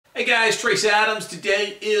Hey guys, Trace Adams.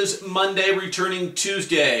 Today is Monday, returning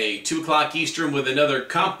Tuesday, 2 o'clock Eastern with another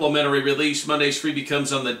complimentary release. Monday's freebie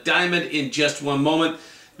comes on the Diamond in just one moment.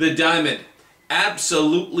 The Diamond,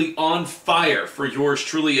 absolutely on fire for yours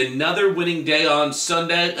truly. Another winning day on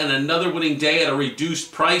Sunday and another winning day at a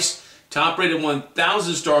reduced price. Top-rated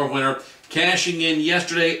 1,000-star winner cashing in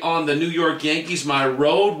yesterday on the New York Yankees, my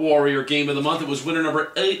Road Warrior game of the month. It was winner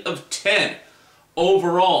number 8 of 10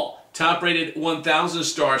 overall. Top-rated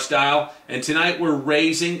 1,000-star style, and tonight we're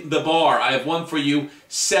raising the bar. I have one for you,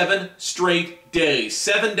 7 straight days.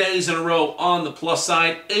 7 days in a row on the plus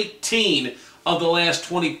side, 18 of the last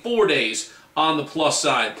 24 days on the plus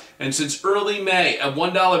side. And since early May, a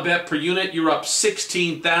 $1 bet per unit, you're up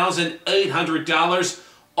 $16,800.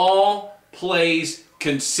 All plays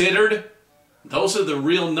considered. Those are the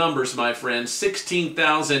real numbers, my friends.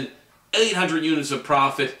 16,800 units of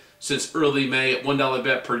profit. Since early May, at $1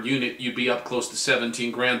 bet per unit, you'd be up close to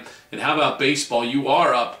 17 grand. And how about baseball? You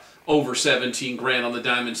are up over 17 grand on the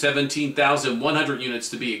Diamond, 17,100 units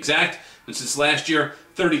to be exact. And since last year,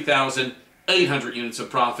 30,800 units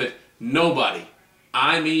of profit. Nobody,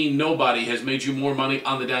 I mean nobody, has made you more money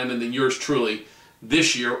on the Diamond than yours truly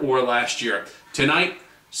this year or last year. Tonight,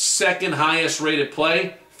 second highest rated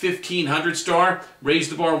play, 1,500 star, raise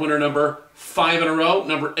the bar winner number 5 in a row,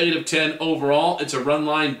 number 8 of 10 overall. It's a run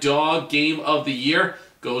line dog game of the year.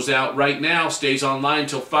 Goes out right now, stays online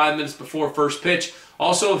until 5 minutes before first pitch.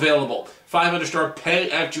 Also available, 500 star pay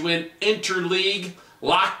after you win interleague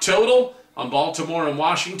lock total on Baltimore and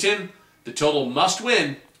Washington. The total must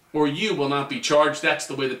win or you will not be charged. That's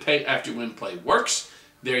the way the pay after you win play works.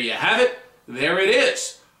 There you have it. There it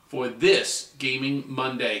is for this Gaming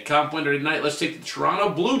Monday. Comp winner tonight, let's take the Toronto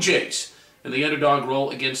Blue Jays in the underdog role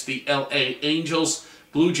against the LA Angels.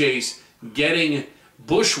 Blue Jays getting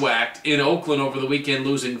bushwhacked in Oakland over the weekend,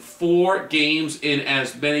 losing 4 games in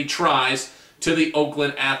as many tries to the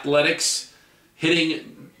Oakland Athletics.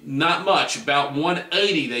 Hitting not much, about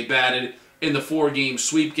 180 they batted in the 4-game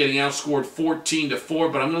sweep, getting outscored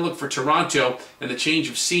 14-4. But I'm going to look for Toronto and the change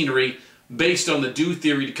of scenery based on the do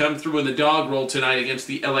theory to come through in the dog roll tonight against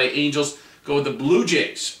the LA Angels. Go with the Blue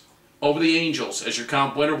Jays over the Angels as your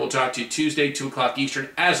comp winner. We'll talk to you Tuesday, 2 o'clock Eastern.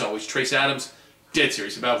 As always, Trace Adams, dead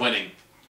serious about winning.